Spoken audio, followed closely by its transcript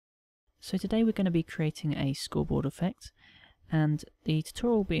So today we're going to be creating a scoreboard effect, and the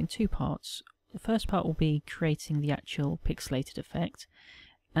tutorial will be in two parts. The first part will be creating the actual pixelated effect,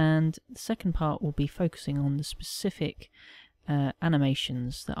 and the second part will be focusing on the specific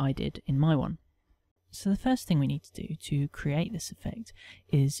animations that I did in my one. So the first thing we need to do to create this effect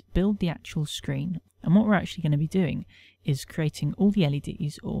is build the actual screen, and what we're actually going to be doing is creating all the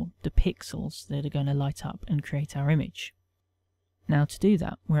LEDs, or the pixels, that are going to light up and create our image. Now to do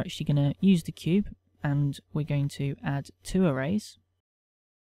that, we're actually going to use the cube, and we're going to add two arrays.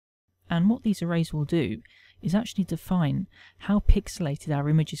 And what these arrays will do is actually define how pixelated our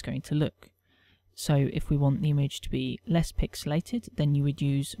image is going to look. So if we want the image to be less pixelated, then you would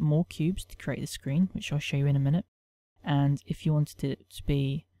use more cubes to create the screen, which I'll show you in a minute. And if you wanted it to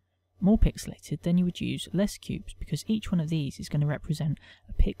be more pixelated, then you would use less cubes, because each one of these is going to represent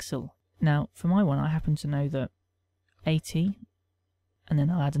a pixel. Now for my one, I happen to know that 80, and then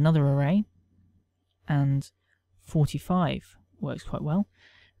I'll add another array, and 45 works quite well.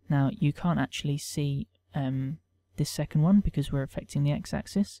 Now you can't actually see this second one because we're affecting the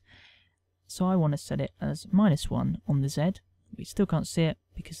x-axis, so I want to set it as -1 on the z. We still can't see it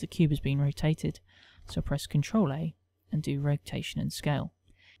because the cube has been rotated, so I press Ctrl A and do rotation and scale,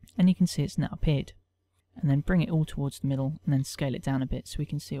 and you can see it's now appeared. And then bring it all towards the middle and then scale it down a bit so we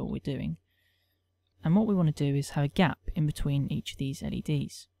can see what we're doing. And what we want to do is have a gap in between each of these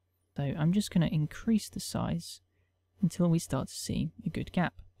LEDs. So I'm just going to increase the size until we start to see a good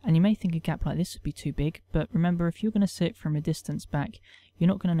gap. And you may think a gap like this would be too big, but remember, if you're going to see it from a distance back, you're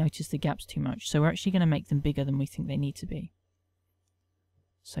not going to notice the gaps too much. So we're actually going to make them bigger than we think they need to be.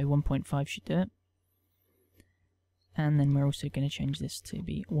 So 1.5 should do it. And then we're also going to change this to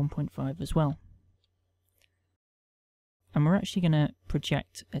be 1.5 as well. And we're actually going to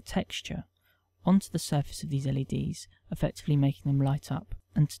project a texture onto the surface of these LEDs, effectively making them light up.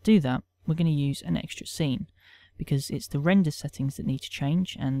 And to do that, we're going to use an extra scene, because it's the render settings that need to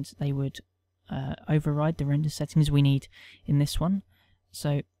change, and they would override the render settings we need in this one.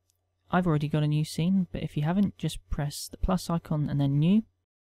 So I've already got a new scene, but if you haven't, just press the plus icon and then new.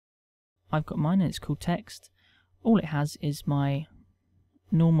 I've got mine and it's called text. All it has is my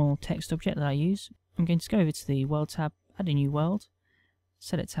normal text object that I use. I'm going to go over to the world tab, add a new world,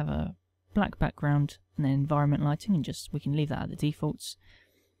 set it to have a black background and then environment lighting, and we can leave that at the defaults.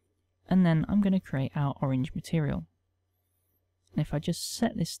 And then I'm going to create our orange material. And if I just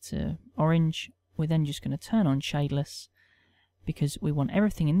set this to orange, we're then just going to turn on shadeless, because we want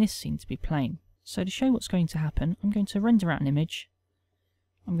everything in this scene to be plain. So to show what's going to happen, I'm going to render out an image.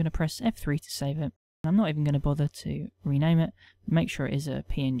 I'm going to press F3 to save it. I'm not even going to bother to rename it. Make sure it is a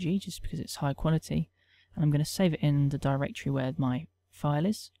PNG, just because it's high quality. And I'm going to save it in the directory where my file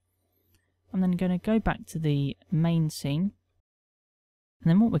is. I'm then going to go back to the main scene, and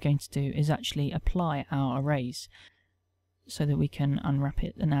then what we're going to do is actually apply our arrays so that we can unwrap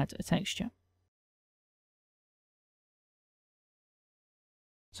it and add a texture.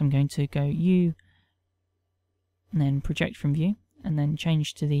 So I'm going to go U and then project from view, and then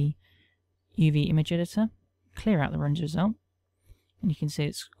change to the UV image editor, clear out the render result, and you can see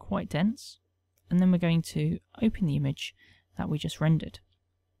it's quite dense. And then we're going to open the image that we just rendered.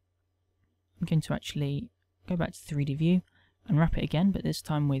 I'm going to actually go back to 3D view and wrap it again, but this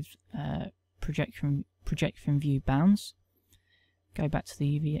time with project from view bounds. Go back to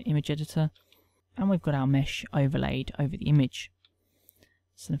the UV image editor, and we've got our mesh overlaid over the image.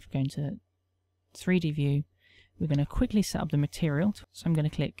 So if we're going to 3D view, we're going to quickly set up the material. So I'm going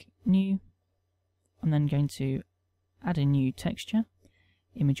to click new. I'm then going to add a new texture,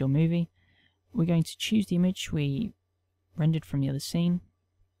 image or movie. We're going to choose the image we rendered from the other scene.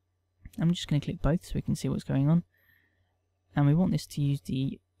 I'm just going to click both so we can see what's going on. And we want this to use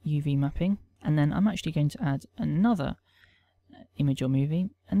the UV mapping. And then I'm actually going to add another image or movie.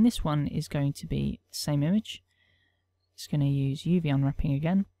 And this one is going to be the same image. It's going to use UV unwrapping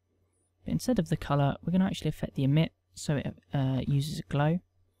again. But instead of the colour, we're going to actually affect the emit so it uses a glow.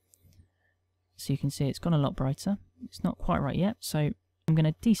 So you can see it's gone a lot brighter. It's not quite right yet. So I'm going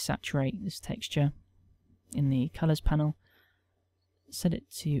to desaturate this texture in the colours panel. Set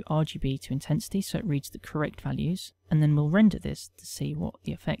it to RGB to intensity so it reads the correct values, and then we'll render this to see what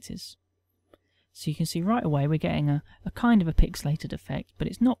the effect is. So you can see right away we're getting a kind of a pixelated effect, but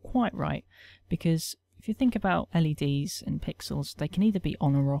it's not quite right, because if you think about LEDs and pixels, they can either be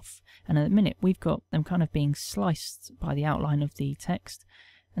on or off, and at the minute we've got them kind of being sliced by the outline of the text,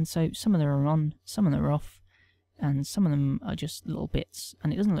 and so some of them are on, some of them are off, and some of them are just little bits,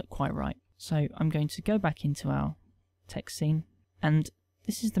 and it doesn't look quite right. So I'm going to go back into our text scene. And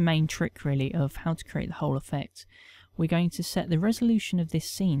this is the main trick really of how to create the whole effect. we're going to set the resolution of this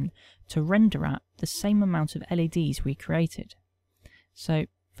scene to render at the same amount of LEDs we created. So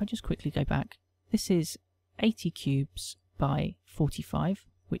if I just quickly go back, this is 80 cubes by 45,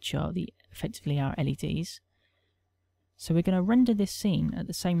 which are effectively our LEDs. So we're going to render this scene at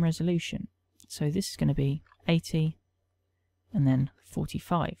the same resolution. So this is going to be 80 and then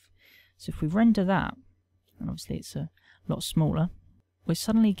 45. So if we render that, and obviously it's a lot smaller, we're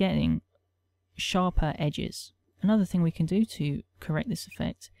suddenly getting sharper edges. Another thing we can do to correct this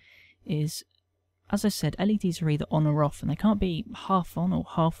effect is, as I said, LEDs are either on or off, and they can't be half on or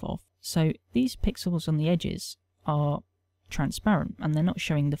half off. So these pixels on the edges are transparent, and they're not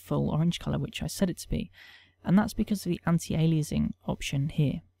showing the full orange colour, which I set it to be. And that's because of the anti-aliasing option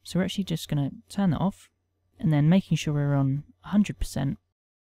here. So we're actually just going to turn that off, and then making sure we're on 100%, I'm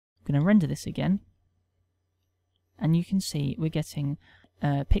going to render this again. And you can see we're getting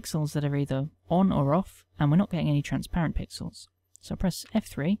pixels that are either on or off, and we're not getting any transparent pixels. So I press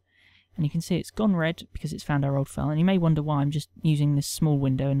F3, and you can see it's gone red because it's found our old file. And you may wonder why I'm just using this small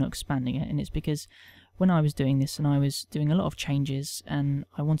window and not expanding it, and it's because when I was doing this and I was doing a lot of changes and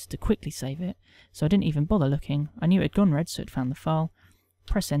I wanted to quickly save it, so I didn't even bother looking. I knew it had gone red, so it found the file.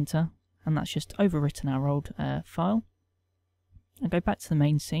 Press enter, and that's just overwritten our old file. I'll go back to the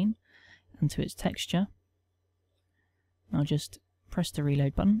main scene and to its texture. I'll just press the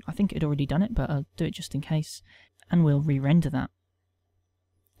reload button. I think it had already done it, but I'll do it just in case, and we'll re-render that.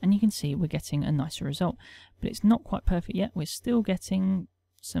 And you can see we're getting a nicer result, but it's not quite perfect yet. We're still getting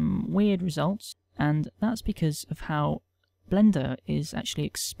some weird results, and that's because of how Blender is actually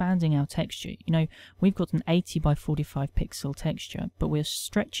expanding our texture. You know, we've got an 80 by 45 pixel texture, but we're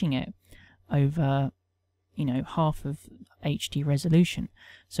stretching it over, you know, half of HD resolution.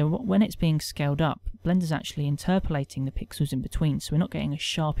 So when it's being scaled up, Blender's actually interpolating the pixels in between, so we're not getting a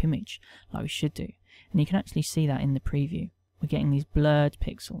sharp image like we should do. And you can actually see that in the preview. We're getting these blurred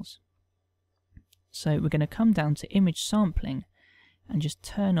pixels. So we're going to come down to image sampling and just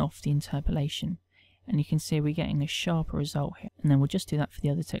turn off the interpolation. And you can see we're getting a sharper result here. And then we'll just do that for the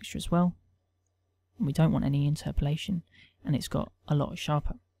other texture as well. We don't want any interpolation, and it's got a lot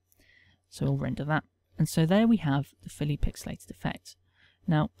sharper. So we'll render that. And so there we have the fully pixelated effect.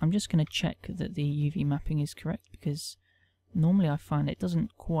 Now I'm just going to check that the UV mapping is correct, because normally I find it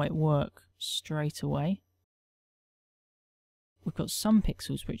doesn't quite work straight away. We've got some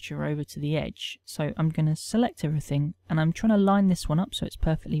pixels which are over to the edge, so I'm going to select everything, and I'm trying to line this one up so it's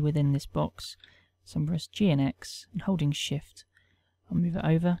perfectly within this box. So I'm press G and X, and holding Shift, I'll move it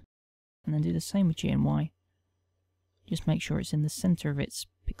over, and then do the same with G and Y. Just make sure it's in the center of its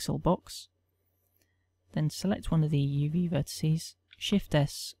pixel box. Then select one of the UV vertices, Shift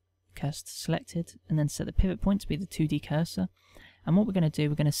S, cursor selected, and then set the pivot point to be the 2D cursor. And what we're going to do,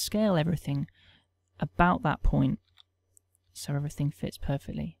 we're going to scale everything about that point so everything fits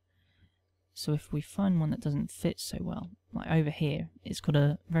perfectly. So if we find one that doesn't fit so well, like over here, it's got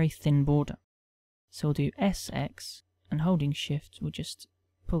a very thin border. So we'll do SX, and holding Shift, we'll just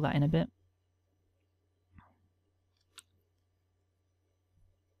pull that in a bit.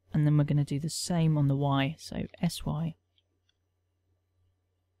 And then we're going to do the same on the Y, so SY.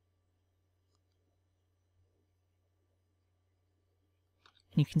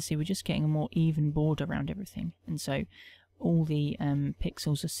 And you can see we're just getting a more even border around everything. And so all the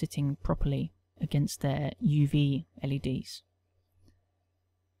pixels are sitting properly against their UV LEDs.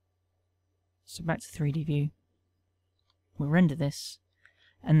 So back to 3D view. We'll render this,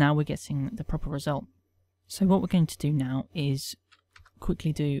 and now we're getting the proper result. So what we're going to do now is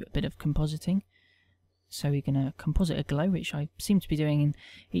quickly do a bit of compositing. So we're going to composite a glow, which I seem to be doing in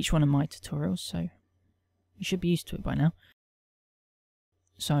each one of my tutorials, so you should be used to it by now.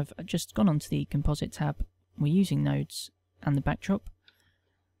 So I've just gone onto the composite tab. We're using nodes and the backdrop.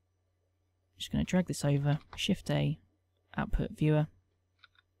 Just going to drag this over, Shift A, output viewer,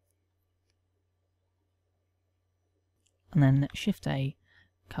 and then Shift A,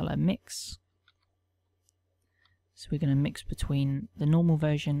 color mix. So we're going to mix between the normal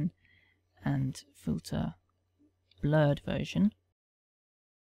version and filter blurred version.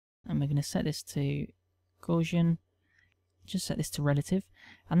 And we're going to set this to Gaussian, just set this to relative,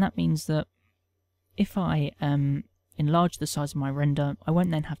 and that means that if I enlarge the size of my render, I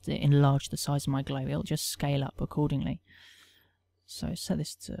won't then have to enlarge the size of my glow, it'll just scale up accordingly. So set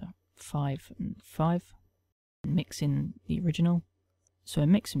this to 5 and 5, mix in the original, so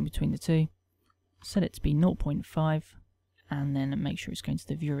I'm mixing between the two, set it to be 0.5, and then make sure it's going to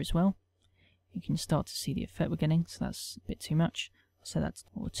the viewer as well. You can start to see the effect we're getting, so that's a bit too much. I'll set that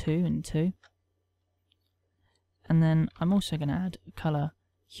to 2 and 2. And then I'm also going to add color,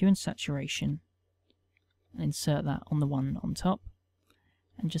 hue and saturation, and insert that on the one on top,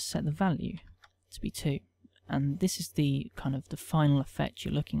 and just set the value to be 2. And this is the kind of the final effect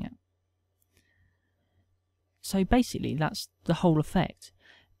you're looking at. So basically that's the whole effect.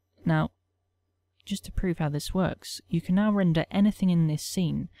 Now, just to prove how this works, you can now render anything in this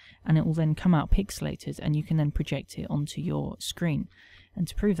scene and it will then come out pixelated, and you can then project it onto your screen. And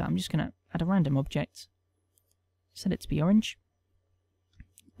to prove that, I'm just going to add a random object, set it to be orange,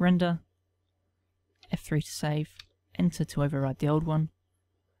 render, F3 to save, enter to override the old one,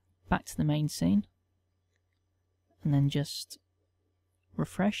 back to the main scene, and then just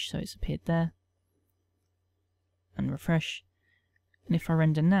refresh so it's appeared there, and refresh. And if I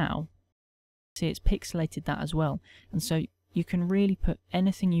render now, see it's pixelated that as well. And so you can really put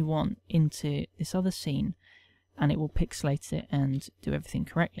anything you want into this other scene and it will pixelate it and do everything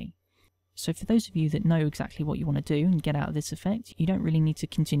correctly. So for those of you that know exactly what you want to do and get out of this effect, you don't really need to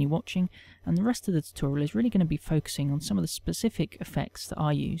continue watching, and the rest of the tutorial is really going to be focusing on some of the specific effects that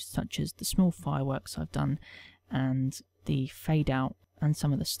I use, such as the small fireworks I've done and the fade out and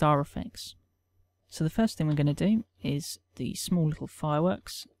some of the star effects. So the first thing we're going to do is the small little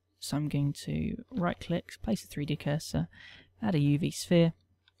fireworks. So I'm going to right click, place a 3D cursor, add a UV sphere,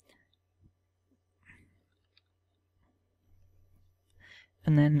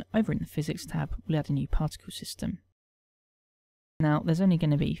 and then over in the physics tab we'll add a new particle system. Now there's only going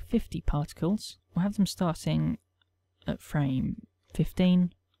to be 50 particles. We'll have them starting at frame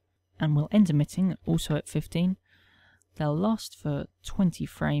 15 and we'll end emitting also at 15. They'll last for 20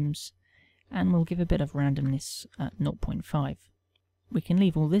 frames and we'll give a bit of randomness at 0.5. We can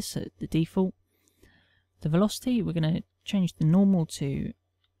leave all this at the default. The velocity, we're going to change the normal to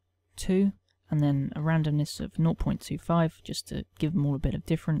 2 and then a randomness of 0.25 just to give them all a bit of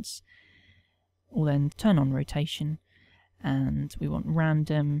difference. We'll then turn on rotation and we want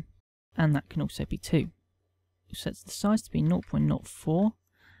random, and that can also be 2. We'll set the size to be 0.04,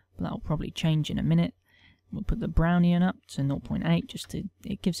 but that will probably change in a minute. We'll put the Brownian up to 0.8 just to,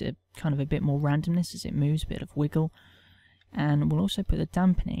 it gives it kind of a bit more randomness as it moves, a bit of wiggle. And we'll also put the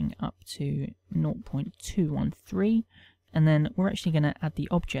dampening up to 0.213, and then we're actually going to add the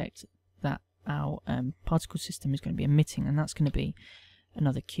object that our particle system is going to be emitting, and that's going to be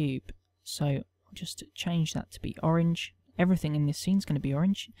another cube. So I'll just change that to be orange. Everything in this scene is going to be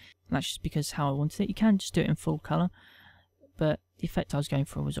orange. And that's just because how I wanted it. You can just do it in full colour, but the effect I was going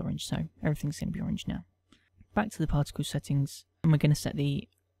for was orange, so everything's going to be orange now. Back to the particle settings, and we're going to set the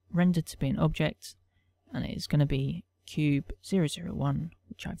render to be an object, and it is going to be cube 001,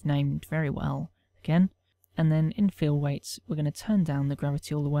 which I've named very well again. And then in fill weights we're going to turn down the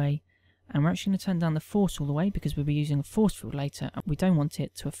gravity all the way, and we're actually going to turn down the force all the way because we'll be using a force field later and we don't want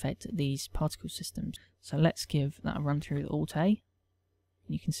it to affect these particle systems. So let's give that a run through with Alt A.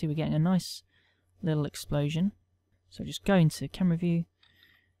 You can see we're getting a nice little explosion. So just go into camera view,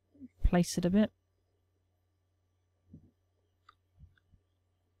 place it a bit.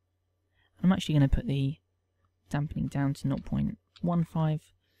 I'm actually going to put the dampening down to 0.15.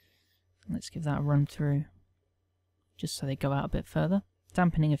 Let's give that a run through just so they go out a bit further.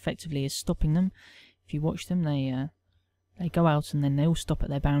 Dampening effectively is stopping them. If you watch them, they go out and then they all stop at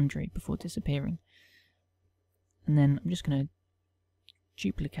their boundary before disappearing. And then I'm just going to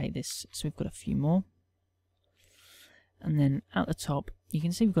duplicate this so we've got a few more. And then at the top you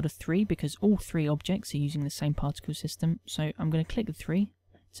can see we've got a 3 because all 3 objects are using the same particle system. So I'm going to click the 3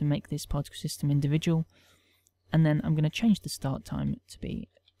 to make this particle system individual, and then I'm going to change the start time to be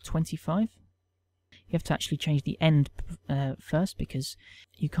 25. You have to actually change the end first because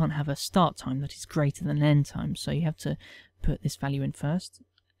you can't have a start time that is greater than an end time, so you have to put this value in first,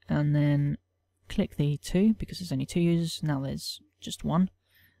 and then click the 2 because there's only 2 users, now there's just 1.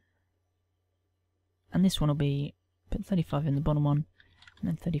 And this one will be, put 35 in the bottom one, and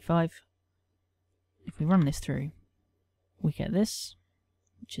then 35. If we run this through, we get this,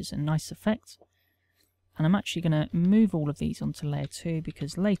 which is a nice effect. And I'm actually going to move all of these onto layer 2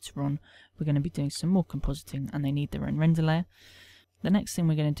 because later on we're going to be doing some more compositing and they need their own render layer. The next thing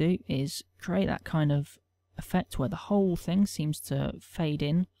we're going to do is create that kind of effect where the whole thing seems to fade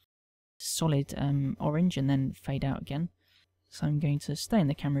in solid orange and then fade out again. So I'm going to stay in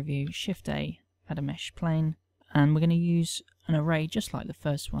the camera view, Shift A, add a mesh plane, and we're going to use an array just like the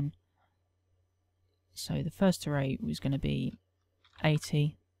first one. So the first array was going to be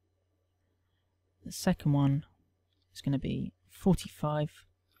 80. The second one is going to be 45,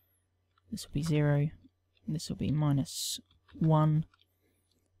 this will be 0, this will be -1,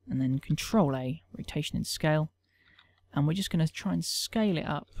 and then Control A, rotation and scale, and we're just going to try and scale it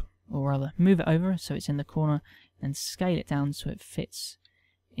up, or rather move it over so it's in the corner, and scale it down so it fits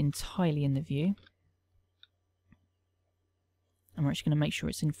entirely in the view. And we're actually going to make sure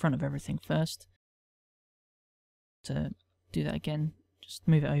it's in front of everything first. To do that again, just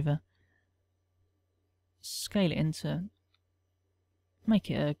move it over, scale it in to make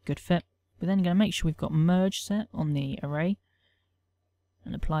it a good fit. We're then going to make sure we've got merge set on the array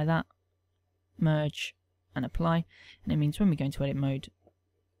and apply that, merge and apply, and it means when we go into edit mode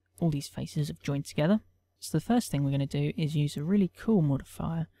all these faces have joined together. So the first thing we're going to do is use a really cool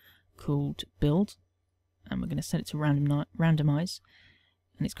modifier called build, and we're going to set it to randomize,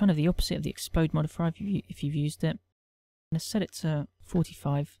 and it's kind of the opposite of the explode modifier if you've used it. I'm going to set it to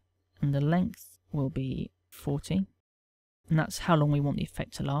 45 and the length will be 40, and that's how long we want the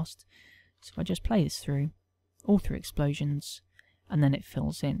effect to last. So if I just play this through, all three explosions, and then it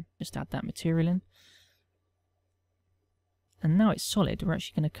fills in, just add that material in. And now it's solid, we're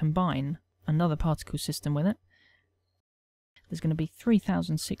actually going to combine another particle system with it. There's going to be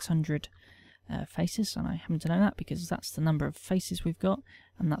 3,600 faces, and I happen to know that because that's the number of faces we've got,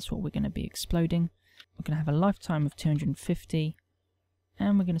 and that's what we're going to be exploding. We're going to have a lifetime of 250,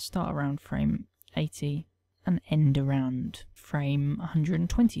 and we're going to start around frame 80 and end around frame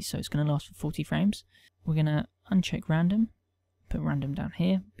 120, so it's going to last for 40 frames. We're going to uncheck random, put random down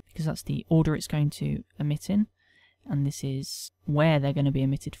here, because that's the order it's going to emit in, and this is where they're going to be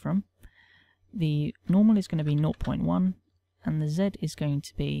emitted from. The normal is going to be 0.1, and the Z is going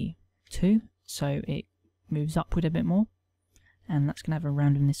to be 2, so it moves upward a bit more, and that's going to have a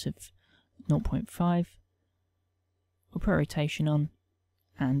randomness of 0.5. We'll put rotation on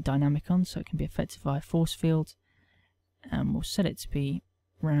and dynamic on, so it can be affected by a force field, and we'll set it to be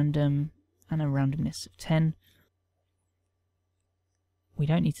random and a randomness of 10. We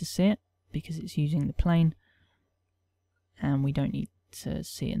don't need to see it because it's using the plane, and we don't need to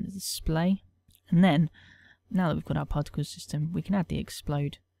see it in the display. And then, now that we've got our particle system, we can add the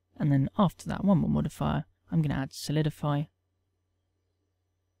explode, and then after that, one more modifier, I'm going to add solidify,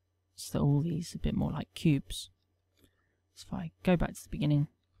 so that all these are a bit more like cubes. So if I go back to the beginning,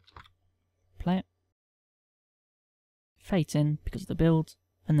 play it, fade in because of the build,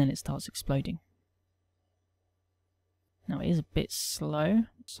 and then it starts exploding. Now it is a bit slow,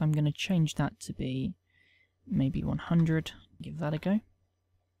 so I'm going to change that to be maybe 100, give that a go.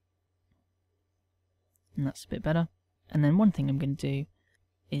 And that's a bit better. And then one thing I'm going to do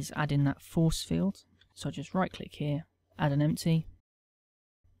is add in that force field. So I just right click here, add an empty.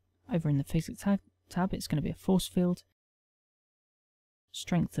 Over in the physics tab it's going to be a force field.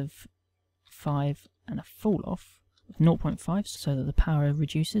 Strength of 5 and a fall off of 0.5 so that the power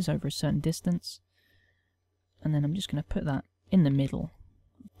reduces over a certain distance. And then I'm just going to put that in the middle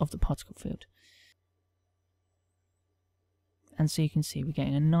of the particle field. And so you can see we're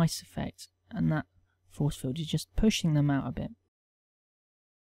getting a nice effect, and that force field is just pushing them out a bit.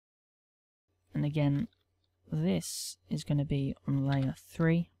 And again, this is going to be on layer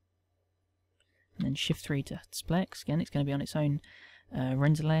 3, and then shift 3 to display it, 'cause again it's going to be on its own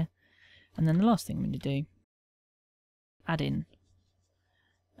render layer. And then the last thing I'm going to do, add in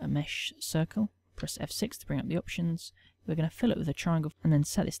a mesh circle, press F6 to bring up the options. We're going to fill it with a triangle and then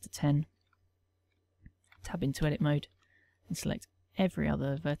set this to 10, tab into edit mode and select every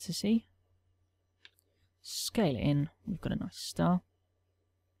other vertice, scale it in, we've got a nice star,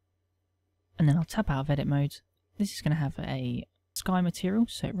 and then I'll tab out of edit mode. This is going to have a sky material,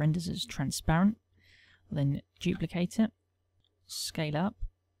 so it renders as transparent. I'll then duplicate it, scale up,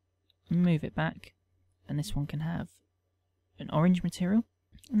 move it back, and this one can have an orange material.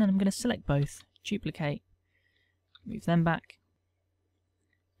 And then I'm going to select both, duplicate, move them back,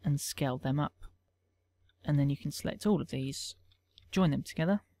 and scale them up. And then you can select all of these, join them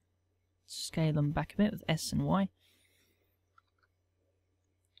together, scale them back a bit with S and Y,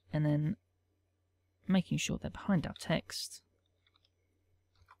 and then making sure they're behind our text,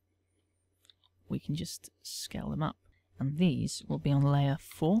 we can just scale them up. And these will be on layer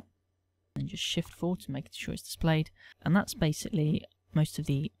 4, and just shift 4 to make sure it's displayed. And that's basically most of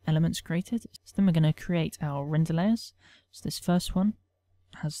the elements created. So then we're going to create our render layers. So this first one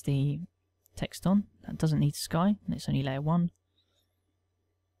has the text on, that doesn't need sky, and it's only layer 1.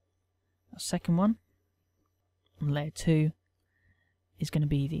 Our second one, on layer 2, is going to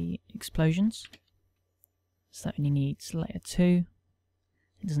be the explosions. So that only needs layer 2,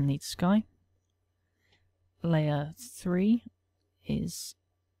 it doesn't need sky. Layer 3 is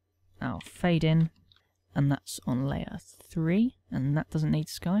our fade in, and that's on layer 3, and that doesn't need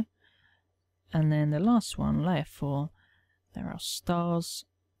sky. And then the last one, layer 4, there are stars,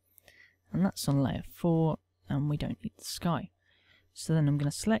 and that's on layer 4, and we don't need the sky. So then I'm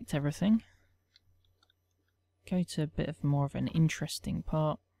going to select everything, go to a bit of more of an interesting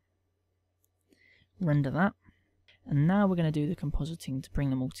part, render that, And now we're going to do the compositing to bring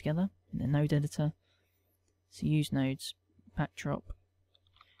them all together in the node editor. So use nodes, backdrop,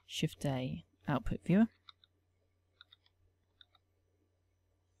 Shift A, output viewer.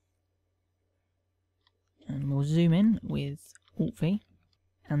 And we'll zoom in with Alt V.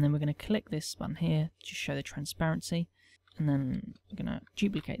 And then we're going to click this button here to show the transparency. And then we're going to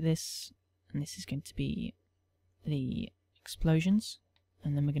duplicate this. And this is going to be the explosions.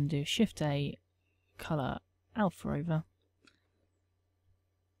 And then we're going to do Shift A, color alpha over.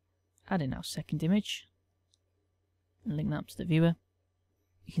 Add in our second image. And link that up to the viewer.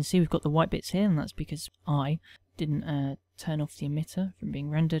 You can see we've got the white bits here, and that's because I didn't turn off the emitter from being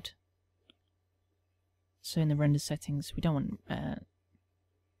rendered. So in the render settings, we don't want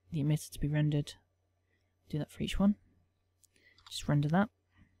the emitter to be rendered. Do that for each one. Just render that.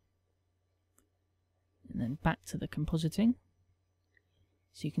 And then back to the compositing.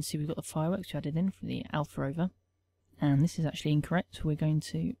 So you can see we've got the fireworks we added in for the alpha over. And this is actually incorrect. We're going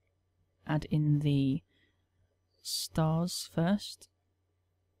to add in the stars first.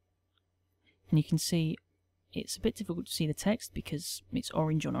 And you can see it's a bit difficult to see the text because it's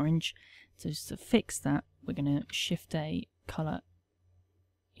orange on orange. So just to fix that, we're going to Shift A, color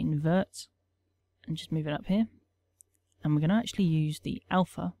invert, and just move it up here. And we're going to actually use the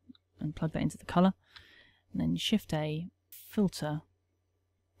alpha and plug that into the color. And then Shift A, filter,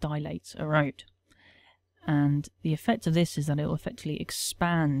 dilate, erode. And the effect of this is that it will effectively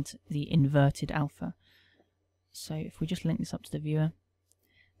expand the inverted alpha. So if we just link this up to the viewer,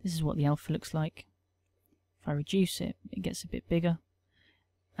 this is what the alpha looks like. If I reduce it, it gets a bit bigger,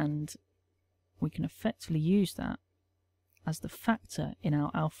 and we can effectively use that as the factor in our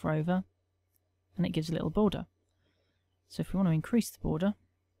alpha over, and it gives a little border. So if we want to increase the border,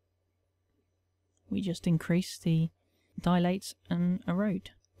 we just increase the dilate and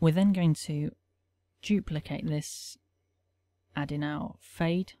erode. We're then going to duplicate this, add in our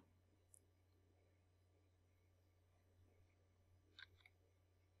fade,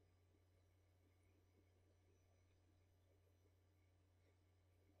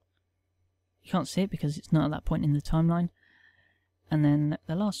 you can't see it because it's not at that point in the timeline. And then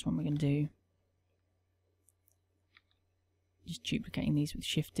the last one we're going to do, just duplicating these with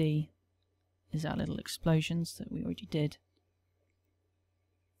Shift D, is our little explosions that we already did.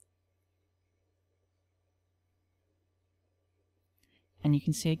 And you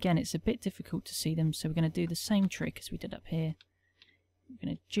can see again it's a bit difficult to see them, so we're going to do the same trick as we did up here. We're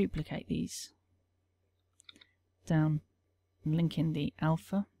going to duplicate these down and link in the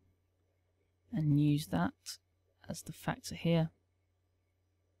alpha and use that as the factor here,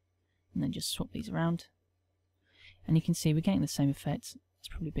 and then just swap these around. And you can see we're getting the same effect. It's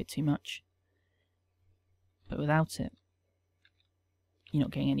probably a bit too much, but without it you're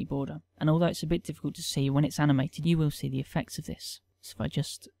not getting any border. And although it's a bit difficult to see when it's animated, you will see the effects of this. So if I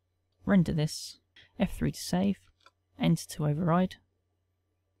just render this, F3 to save, Enter to override,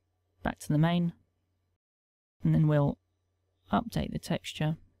 back to the main, and then we'll update the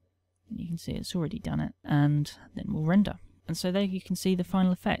texture. You can see it's already done it, and then we'll render. And so there you can see the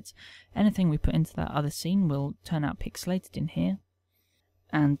final effect. Anything we put into that other scene will turn out pixelated in here.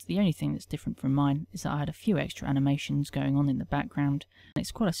 And the only thing that's different from mine is that I had a few extra animations going on in the background.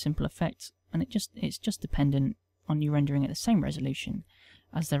 It's quite a simple effect, and it's just dependent on you rendering at the same resolution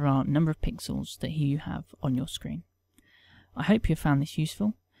as there are number of pixels that you have on your screen. I hope you found this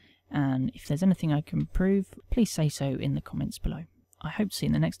useful, and if there's anything I can improve, please say so in the comments below. I hope to see you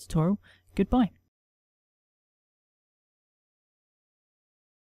in the next tutorial. Goodbye.